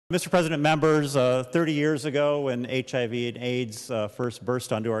Mr. President, members, 30 years ago when HIV and AIDS first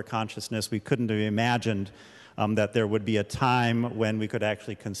burst onto our consciousness, we couldn't have imagined that there would be a time when we could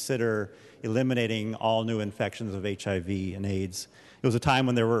actually consider eliminating all new infections of HIV and AIDS. It was a time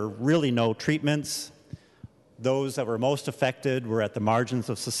when there were really no treatments. Those that were most affected were at the margins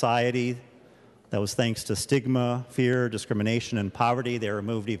of society. That was thanks to stigma, fear, discrimination, and poverty. They were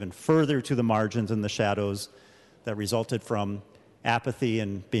moved even further to the margins and the shadows that resulted from apathy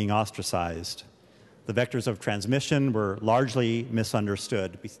and being ostracized. The vectors of transmission were largely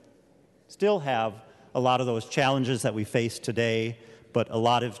misunderstood. We still have a lot of those challenges that we face today, but a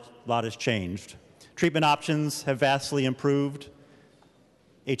lot has changed. Treatment options have vastly improved.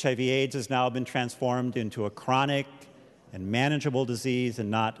 HIV/AIDS has now been transformed into a chronic and manageable disease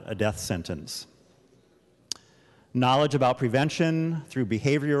and not a death sentence. Knowledge about prevention through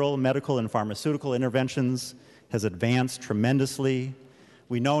behavioral, medical, and pharmaceutical interventions has advanced tremendously.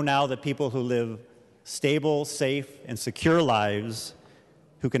 We know now that people who live stable, safe, and secure lives,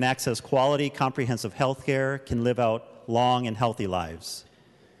 who can access quality, comprehensive health care, can live out long and healthy lives.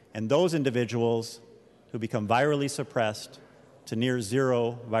 And those individuals who become virally suppressed to near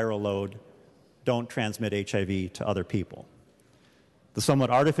zero viral load don't transmit HIV to other people. The somewhat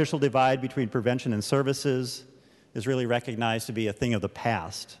artificial divide between prevention and services is really recognized to be a thing of the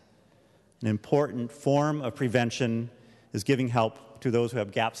past. An important form of prevention is giving help to those who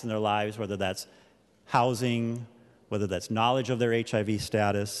have gaps in their lives, whether that's housing, whether that's knowledge of their HIV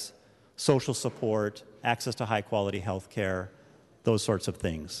status, social support, access to high-quality health care, those sorts of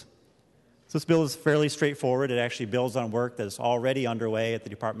things. So this bill is fairly straightforward. It actually builds on work that is already underway at the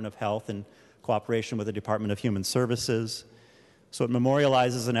Department of Health in cooperation with the Department of Human Services. So it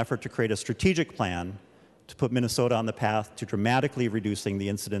memorializes an effort to create a strategic plan to put Minnesota on the path to dramatically reducing the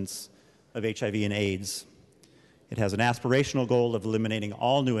incidence of HIV and AIDS. It has an aspirational goal of eliminating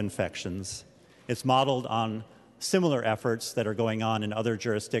all new infections. It's modeled on similar efforts that are going on in other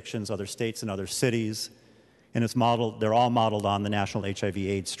jurisdictions, other states, and other cities. And they're all modeled on the National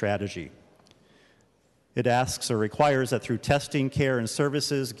HIV/AIDS strategy. It asks or requires that through testing, care, and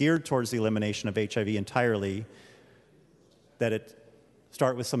services geared towards the elimination of HIV entirely, that it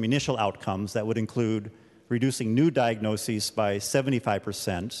start with some initial outcomes that would include reducing new diagnoses by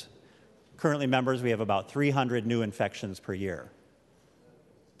 75%. Currently, members, we have about 300 new infections per year.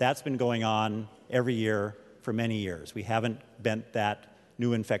 That's been going on every year for many years. We haven't bent that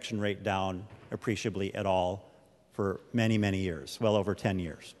new infection rate down appreciably at all for many, many years, well over 10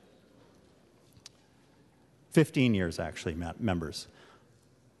 years. 15 years, actually, members.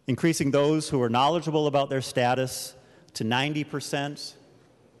 Increasing those who are knowledgeable about their status to 90%,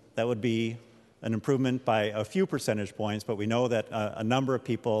 that would be an improvement by a few percentage points, but we know that a number of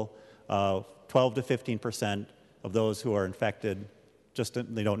people, 12 to 15% of those who are infected,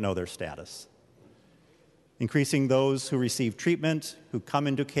 they don't know their status. Increasing those who receive treatment, who come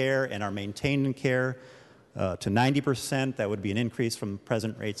into care and are maintained in care to 90%, that would be an increase from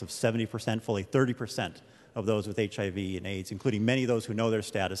present rates of 70%, fully 30% of those with HIV and AIDS, including many of those who know their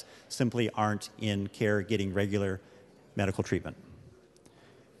status, simply aren't in care getting regular medical treatment.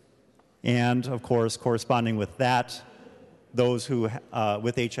 And, of course, corresponding with that, those who,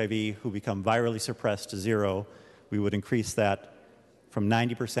 with HIV who become virally suppressed to zero, we would increase that from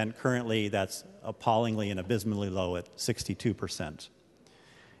 90% currently. That's appallingly and abysmally low at 62%.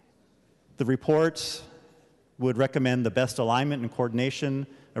 The report would recommend the best alignment and coordination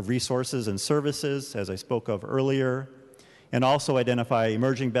of resources and services, as I spoke of earlier, and also identify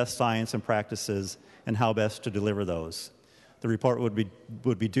emerging best science and practices and how best to deliver those. The report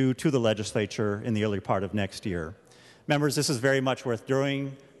would be due to the legislature in the early part of next year. Members, this is very much worth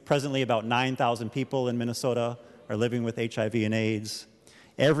doing. Presently, about 9,000 people in Minnesota are living with HIV and AIDS.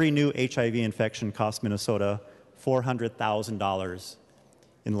 Every new HIV infection costs Minnesota $400,000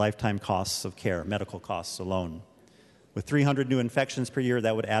 in lifetime costs of care, medical costs alone. With 300 new infections per year,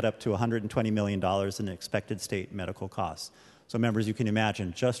 that would add up to $120 million in expected state medical costs. So members, you can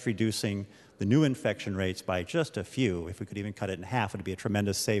imagine just reducing the new infection rates by just a few. If we could even cut it in half, it would be a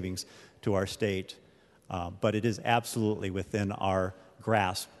tremendous savings to our state. But it is absolutely within our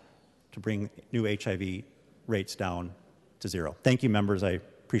grasp to bring new HIV rates down to zero. Thank you, members. I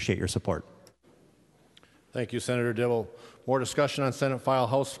appreciate your support. Thank you, Senator Dibble. More discussion on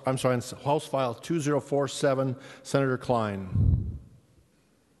House File 2047. Senator Klein.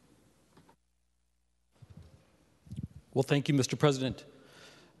 Well, thank you, Mr. President.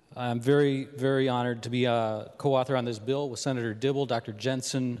 I'm very, very honored to be a co-author on this bill with Senator Dibble, Dr.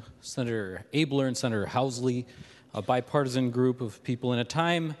 Jensen, Senator Abler, and Senator Housley, a bipartisan group of people in a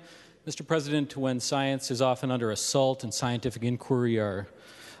time, Mr. President, when science is often under assault and scientific inquiry are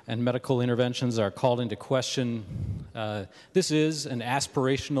and medical interventions are called into question. This is an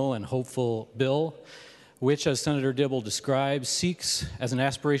aspirational and hopeful bill, which, as Senator Dibble describes, seeks as an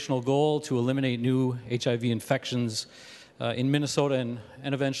aspirational goal to eliminate new HIV infections in Minnesota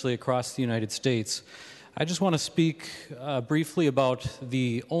and eventually across the United States. I just want to speak briefly about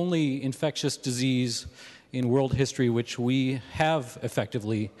the only infectious disease in world history which we have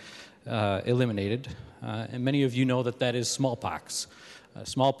effectively eliminated. And many of you know that that is smallpox.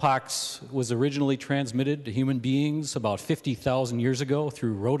 Smallpox was originally transmitted to human beings about 50,000 years ago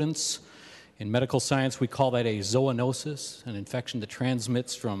through rodents. In medical science, we call that a zoonosis, an infection that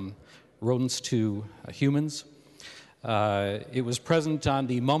transmits from rodents to humans. It was present on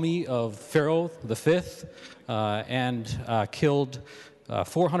the mummy of Pharaoh V and killed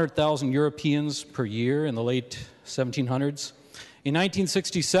 400,000 Europeans per year in the late 1700s. In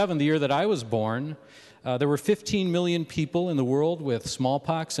 1967, the year that I was born, there were 15 million people in the world with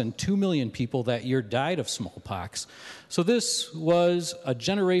smallpox, and 2 million people that year died of smallpox. So this was a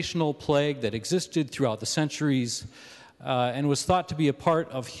generational plague that existed throughout the centuries and was thought to be a part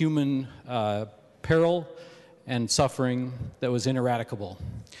of human peril and suffering that was ineradicable.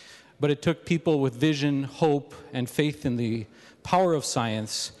 But it took people with vision, hope, and faith in the power of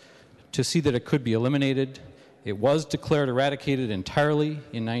science to see that it could be eliminated. It was declared eradicated entirely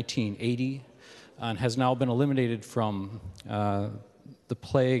in 1980 and has now been eliminated from the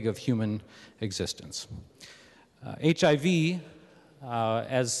plague of human existence. HIV,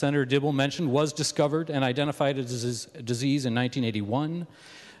 as Senator Dibble mentioned, was discovered and identified as a disease in 1981.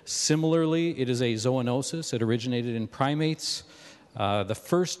 Similarly, it is a zoonosis. It originated in primates. The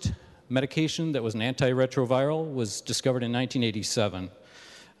first medication that was an antiretroviral was discovered in 1987.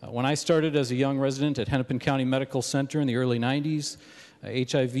 When I started as a young resident at Hennepin County Medical Center in the early 90s,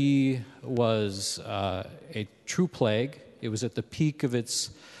 HIV was a true plague. It was at the peak of its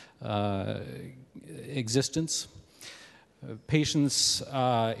existence. Patients,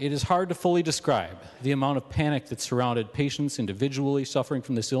 it is hard to fully describe the amount of panic that surrounded patients individually suffering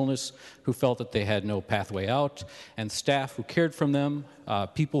from this illness who felt that they had no pathway out, and staff who cared for them,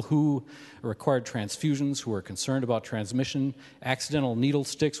 people who required transfusions, who were concerned about transmission, accidental needle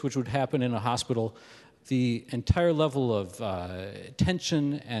sticks, which would happen in a hospital. The entire level of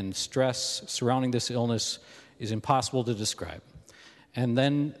tension and stress surrounding this illness is impossible to describe. And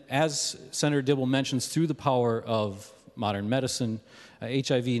then, as Senator Dibble mentions, through the power of modern medicine,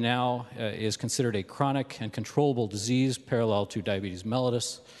 HIV now is considered a chronic and controllable disease parallel to diabetes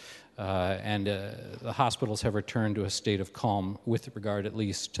mellitus, and the hospitals have returned to a state of calm with regard at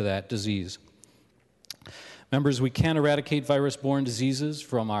least to that disease. Members, we can eradicate virus-borne diseases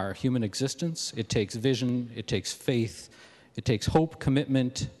from our human existence. It takes vision, it takes faith, it takes hope,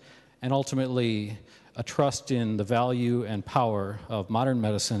 commitment, and ultimately a trust in the value and power of modern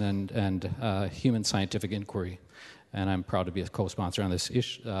medicine and human scientific inquiry. And I'm proud to be a co-sponsor on this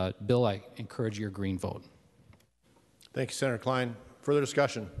bill. I encourage your green vote. Thank you, Senator Klein. Further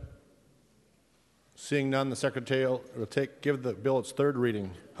discussion? Seeing none, the Secretary will give the bill its third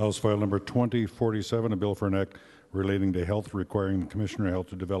reading. House File Number 2047, a bill for an act relating to health requiring the Commissioner of Health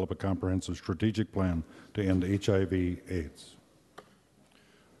to develop a comprehensive strategic plan to end HIV/AIDS.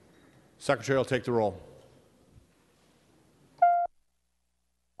 Secretary will take the roll.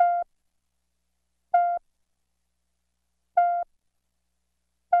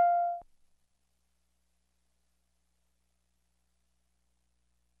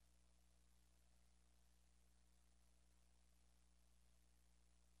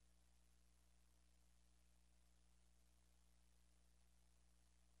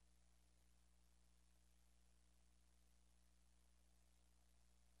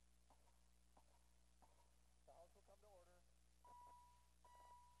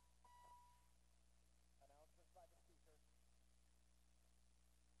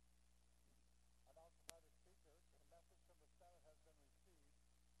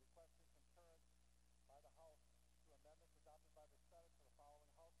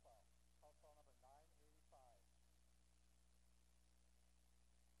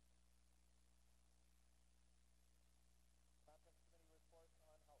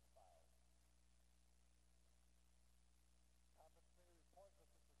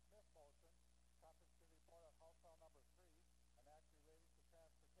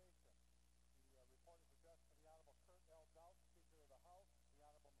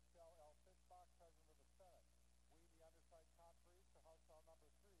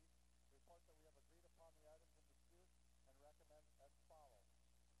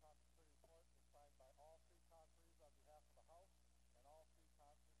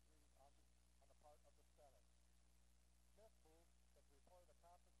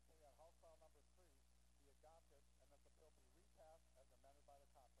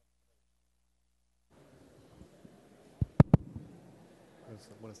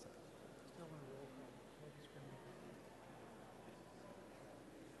 What is that?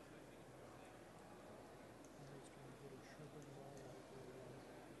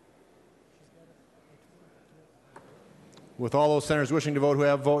 With all those senators wishing to vote who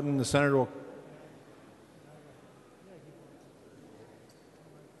have voted, the senator will.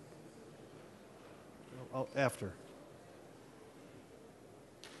 After.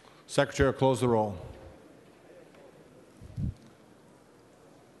 Secretary will close the roll.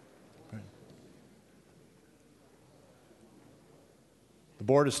 The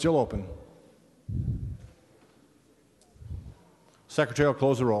board is still open. Secretary will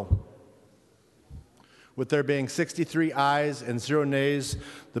close the roll. With there being 63 ayes and 0 nays,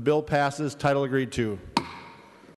 the bill passes. Title agreed to.